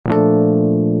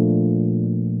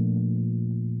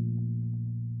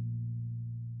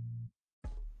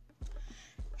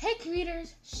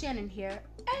commuters, Shannon here,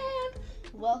 and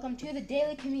welcome to the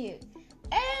Daily Commute.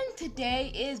 And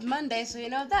today is Monday, so you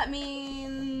know that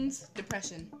means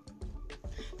depression.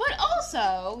 But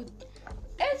also,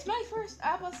 it's my first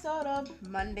episode of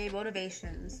Monday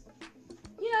Motivations.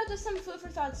 Just some food for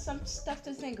thought, some stuff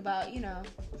to think about,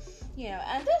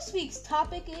 And this week's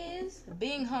topic is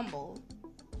being humble.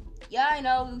 Yeah, I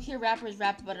know, you hear rappers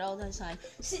rap about it all the time.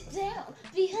 Sit down,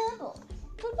 be humble.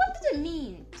 But what does it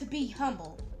mean to be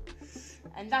humble?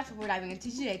 And that's what we're diving into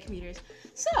today, commuters.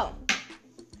 So,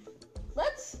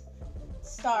 let's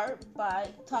start by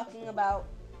talking about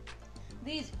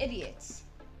these idiots.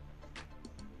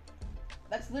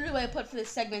 That's literally what I put for this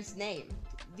segment's name.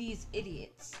 These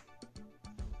idiots.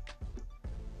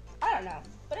 I don't know.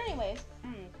 But anyways.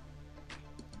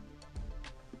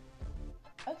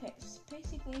 Okay,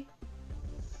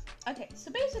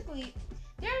 so basically,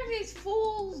 there are these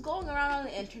fools going around on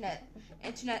the internet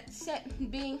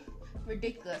being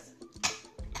ridiculous.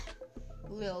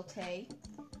 Lil Tay.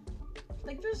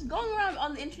 Like, they're just going around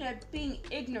on the internet being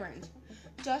ignorant.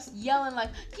 Just yelling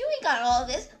like, you ain't got all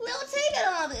this. Lil Tay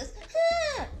got all this.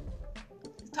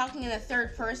 Talking in the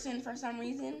third person for some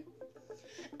reason.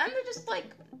 And they're just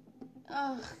like,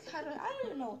 I don't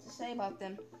even know what to say about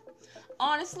them.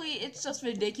 Honestly, it's just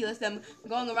ridiculous, them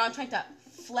going around trying to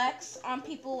flex on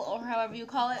people, or however you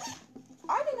call it.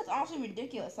 I think it's honestly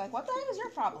ridiculous. Like, what the heck is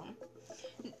your problem?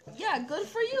 Yeah, good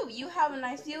for you. You have a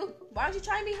nice view. Why don't you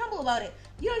try and be humble about it?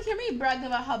 You don't hear me bragging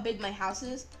about how big my house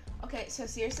is. Okay, so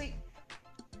seriously,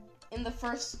 in the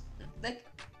first, in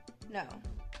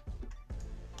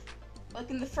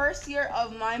the first year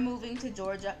of my moving to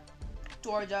Georgia,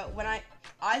 when I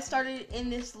started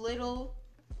in this little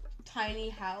tiny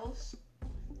house.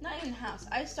 Not even house.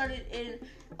 I started in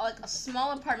a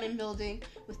small apartment building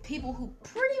with people who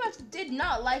pretty much did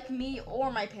not like me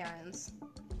or my parents.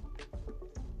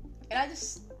 And I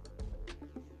just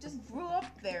grew up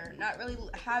there, not really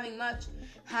having much,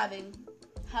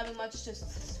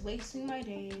 just wasting my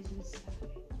days inside.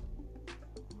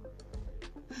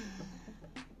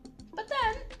 But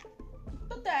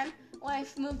then when I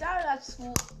moved out of that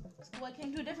school, I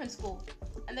came to a different school.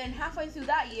 And then halfway through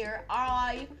that year,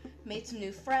 I made some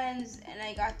new friends, and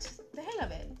I got the hang of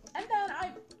it. And then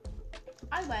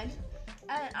I went,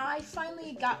 and I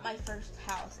finally got my first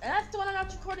house. And that's the one I'm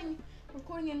not recording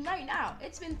in right now.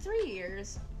 It's been 3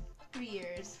 years. 3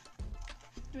 years.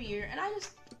 And I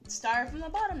just started from the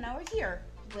bottom. Now we're here.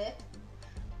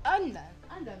 I'm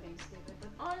done being stupid.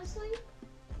 But honestly,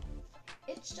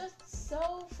 it's just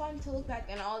so fun to look back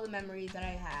on all the memories that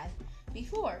I had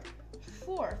before,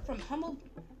 from humble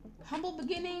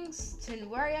beginnings to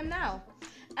where I am now.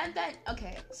 And then,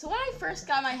 so when I first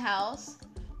got my house,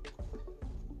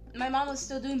 my mom was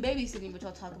still doing babysitting, which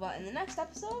I'll talk about in the next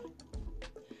episode.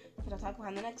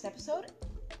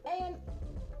 And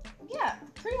yeah,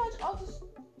 pretty much I was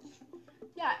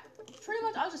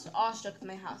just awestruck with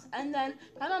my house. And then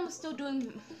my mom was still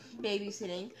doing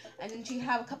babysitting, and then she'd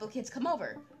have a couple of kids come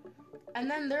over.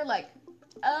 And then they're like,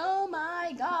 oh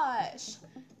my gosh,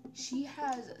 she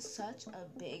has such a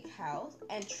big house.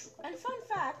 And fun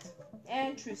fact,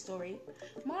 and true story,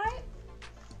 my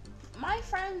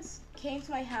friends came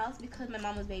to my house because my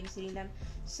mom was babysitting them.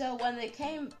 So when they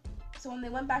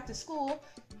went back to school,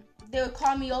 they would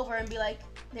call me over and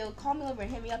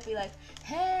hit me up, be like,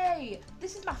 hey,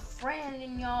 this is my friend,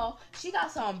 and y'all, she got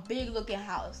some big looking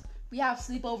house. We have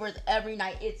sleepovers every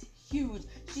night. It's huge.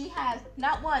 She has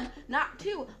not one, not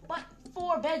two, but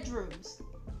 4 bedrooms.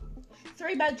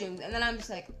 3 bedrooms. And then I'm just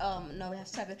like, no, we have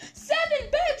 7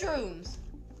 bedrooms.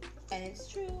 And it's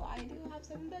true, I do have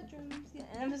 7 bedrooms. Yeah.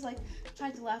 And I'm just like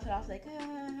trying to laugh it off, like,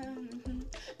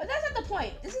 But that's not the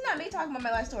point. This is not me talking about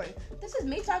my life story. This is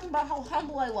me talking about how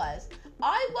humble I was.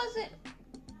 I wasn't.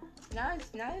 Now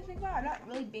that I think about it, I'm not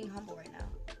really being humble right now.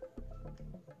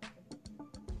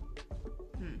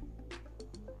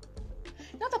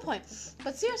 Not the point.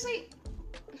 But seriously,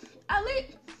 at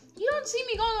least you don't see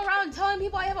me going around telling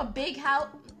people I have a big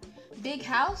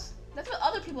house. That's what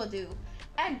other people do.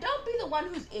 And don't be the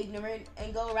one who's ignorant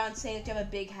and go around saying that you have a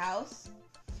big house.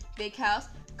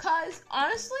 Cause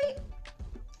honestly,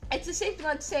 it's the same thing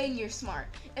like saying you're smart.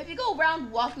 If you go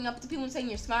around walking up to people and saying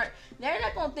you're smart, they're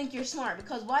not gonna think you're smart,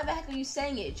 because why the heck are you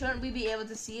saying it? Shouldn't we be able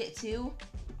to see it too?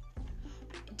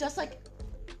 Just like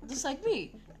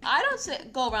me. I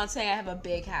don't go around saying I have a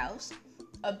big house,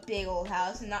 a big old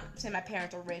house, and not say my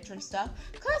parents are rich and stuff.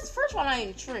 Cause first of all, not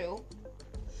even true.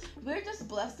 We're just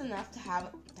blessed enough to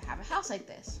have a house like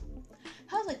this.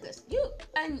 You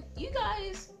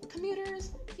guys,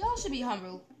 commuters, y'all should be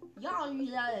humble. You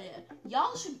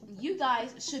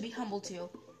guys should be humble too,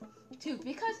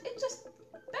 because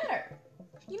better.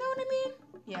 You know what I mean?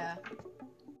 Yeah.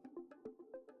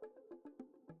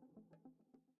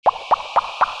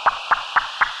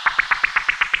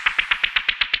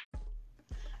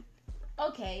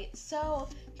 Okay, so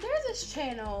there's this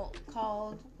channel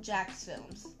called Jack's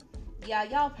Films. Yeah,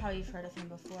 y'all probably have heard of him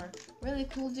before. Really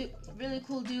cool dude.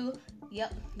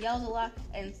 Yells a lot,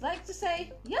 and like to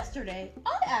say, yesterday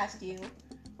I asked you,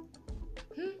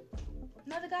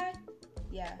 another guy?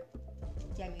 Yeah,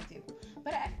 me too.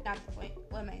 But not the point.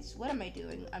 What am I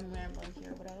doing? I'm rambling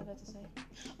here. What I was about to say?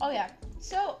 Oh yeah.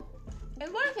 So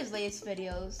in one of his latest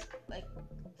videos, like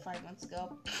 5 months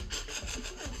ago,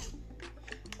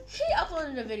 he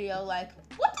uploaded a video like,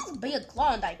 "What does being a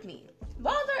Klondike mean?"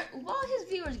 While his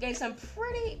viewers gave some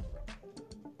pretty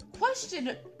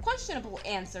questionable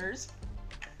answers,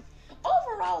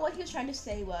 overall what he was trying to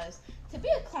say was, to be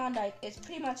a Klondike is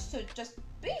pretty much to just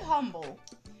be humble.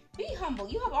 Be humble.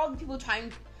 You have all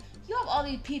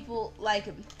these people like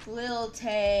Lil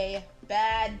Tay,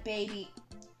 Bad Baby,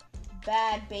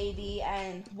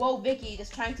 and Whoa Vicky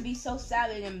just trying to be so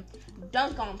savage and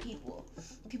dunk on people.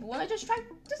 People want to just try to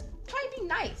be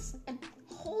nice and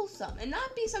wholesome and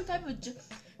not be some type of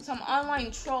some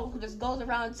online troll who just goes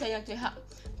around saying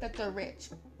that they're rich.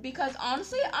 Because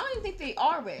honestly, I don't even think they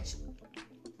are rich.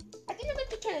 I think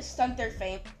they're trying to stunt their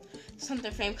fame.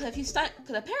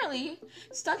 Because apparently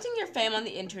stunting your fame on the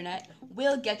internet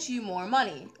will get you more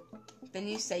money than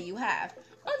you say you have.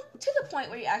 To the point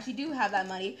where you actually do have that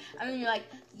money, and then you're like,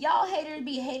 y'all haters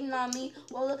be hating on me.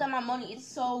 Well, look at my money. It's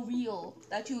so real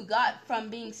that you got from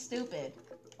being stupid.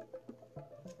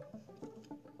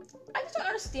 I just don't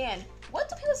understand. What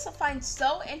do people find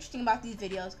so interesting about these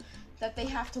videos that they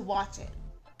have to watch it?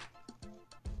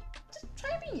 Just try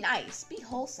to be nice. Be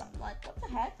wholesome. Like, what the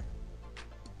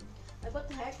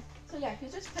heck? So yeah, he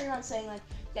was just playing around saying like,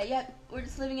 yeah, we're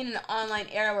just living in an online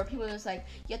era where people are just like,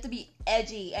 you have to be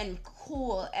edgy and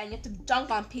cool, and you have to dunk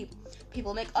on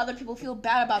people, make other people feel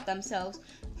bad about themselves,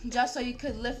 just so you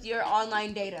could lift your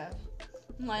online data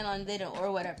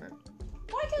or whatever.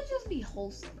 Why can't you just be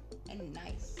wholesome and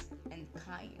nice and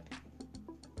kind?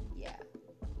 Yeah.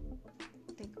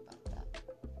 Think about that.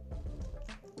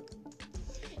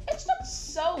 It's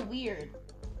just so weird.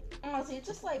 Honestly, it's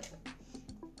just like,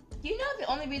 you know, the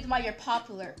only reason why you're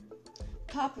popular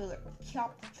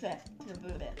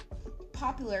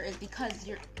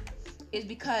is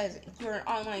because you're an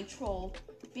online troll,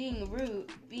 being rude,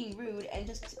 and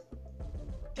just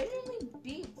genuinely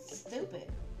being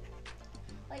stupid.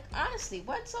 Like, honestly,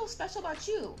 what's so special about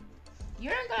you?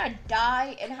 You're not gonna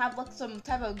die and have like some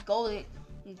type of golden.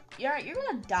 You're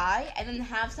gonna die and then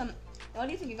have some. What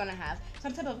do you think you're gonna have?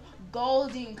 Some type of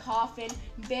golden coffin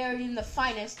buried in the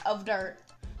finest of dirt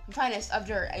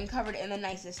and covered in the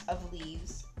nicest of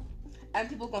leaves. And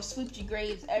people gonna sweep your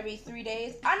graves every 3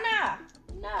 days? Nah,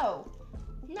 no,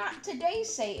 not today,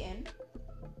 Satan.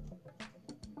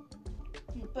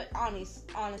 But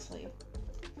honestly,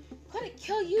 could it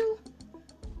kill you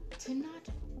to not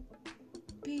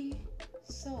be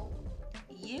so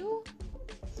you?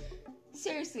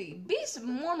 Seriously, be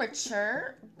more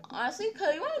mature. Honestly,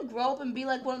 cause you want to grow up and be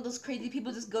like one of those crazy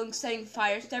people just going setting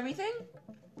fires to everything.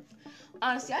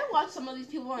 Honestly, I watch some of these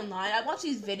people online. I watch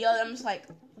these videos and I'm just like,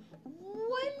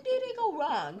 when did it go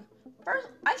wrong? First,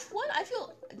 I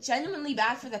feel genuinely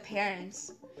bad for the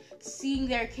parents seeing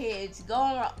their kids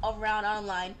go around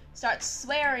online, start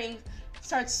swearing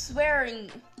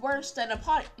worse than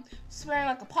swearing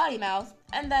like a potty mouth,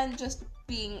 and then just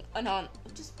being a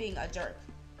jerk.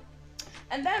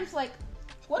 And then it's like,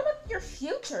 what about your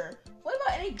future? What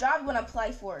about any job you want to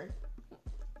apply for?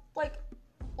 Like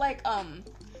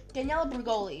Daniela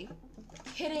Bergoli,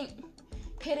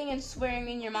 hitting and swearing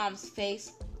in your mom's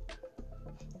face,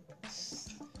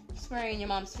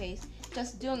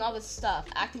 just doing all this stuff,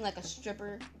 acting like a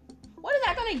stripper. What is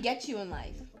that gonna get you in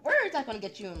life? Where is that gonna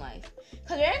get you in life?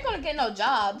 Cause you ain't gonna get no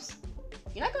jobs.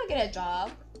 You're not gonna get a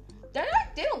job. They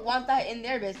don't want that in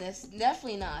their business.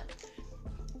 Definitely not.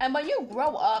 And when you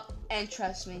grow up, and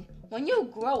trust me, when you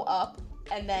grow up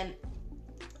and then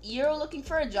you're looking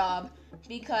for a job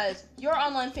because your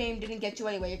online fame didn't get you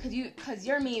anywhere, because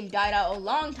your meme died out a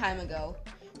long time ago,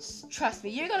 trust me,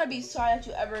 you're gonna be sorry that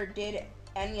you ever did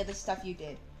any of the stuff you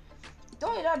did. The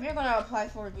only job you're gonna apply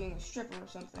for is being a stripper or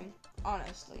something.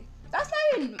 Honestly, that's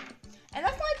not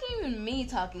even me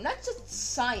talking. That's just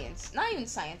science. Not even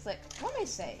science. Like, what am I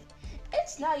saying?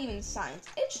 It's not even science.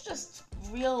 It's just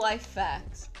real life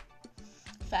facts.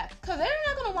 Because they're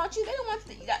not gonna want you. They don't want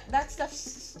that stuff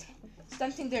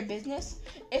stunting their business.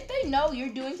 If they know you're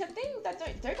doing something, that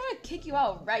they're gonna kick you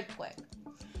out right quick.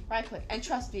 And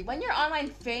trust me, when your online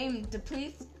fame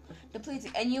depletes,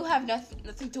 depleting, and you have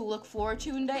nothing to look forward to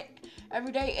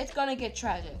every day, it's gonna get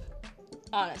tragic.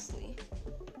 Honestly.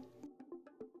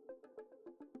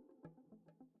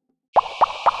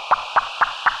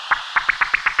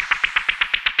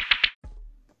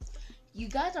 You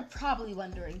guys are probably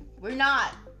wondering, we're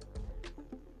not.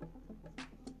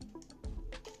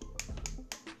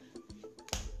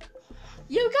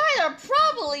 You guys are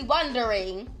probably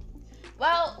wondering,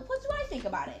 well, what do I think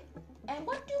about it? And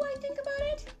what do I think about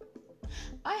it?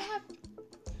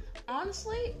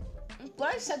 Honestly,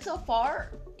 what I've said so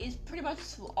far is pretty much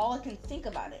all I can think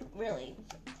about it, really.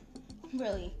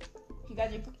 Really. You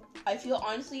guys I feel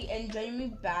honestly and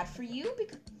genuinely bad for you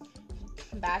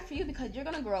because you're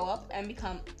gonna grow up and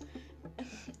become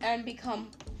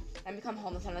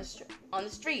homeless on the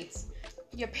streets.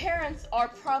 Your parents are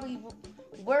probably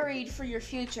worried for your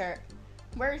future,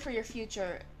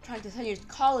 trying to send you to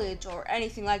college or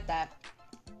anything like that.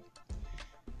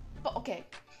 But okay,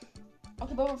 but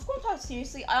if we're going to talk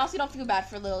seriously, I honestly don't feel bad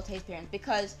for Lil Tay's parents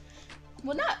because,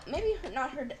 well,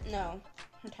 her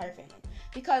entire family,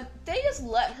 because they just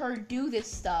let her do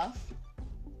this stuff.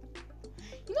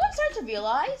 You know what I'm starting to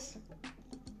realize?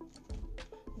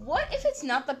 What if it's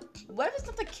not the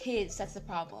kids that's the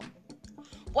problem?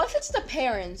 What if it's the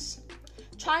parents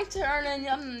trying to earn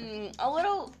a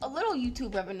little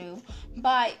YouTube revenue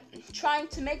by trying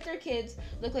to make their kids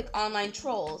look like online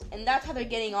trolls, and that's how they're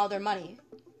getting all their money?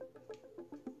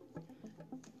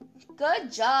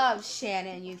 Good job,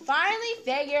 Shannon. You finally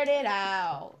figured it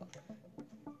out.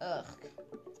 Ugh.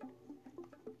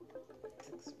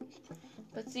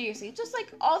 But seriously, just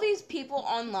like all these people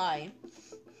online,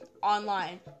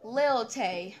 Lil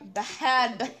Tay,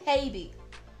 Bad Baby,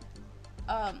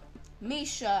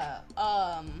 Misha,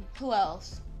 who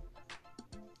else?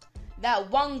 That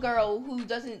one girl who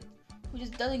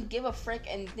just doesn't give a frick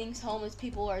and thinks homeless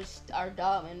people are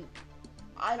dumb, and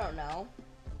I don't know.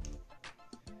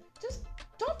 Just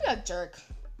don't be a jerk.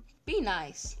 Be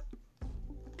nice.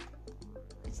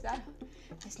 It's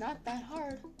not that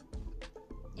hard.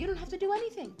 You don't have to do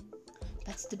anything.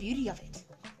 That's the beauty of it.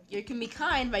 You can be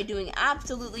kind by doing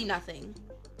absolutely nothing.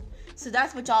 So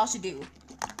that's what y'all should do.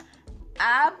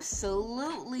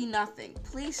 Absolutely nothing.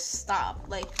 Please stop.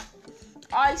 Like,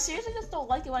 I seriously just don't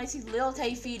like it when I see Lil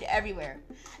Tay feed everywhere.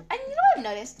 And you know what I've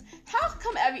noticed? How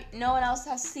come no one else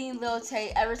has seen Lil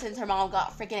Tay ever since her mom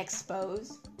got freaking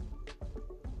exposed?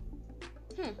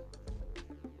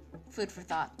 Food for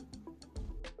thought.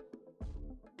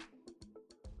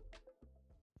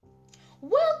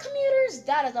 Well, commuters,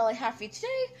 that is all I have for you today.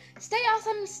 Stay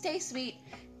awesome, stay sweet.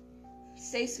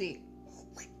 Stay sweet.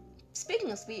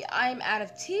 Speaking of sweet, I'm out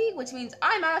of tea, which means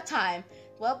I'm out of time.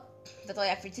 Well, that's all I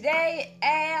have for you today,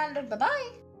 and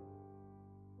bye-bye.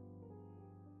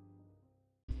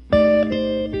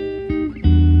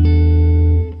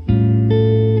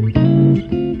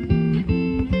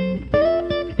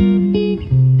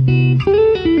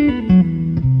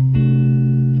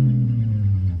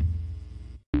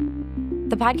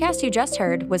 The podcast you just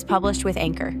heard was published with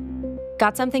Anchor.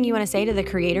 Got something you want to say to the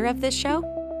creator of this show?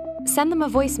 Send them a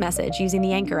voice message using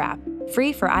the Anchor app,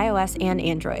 free for iOS and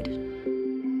Android.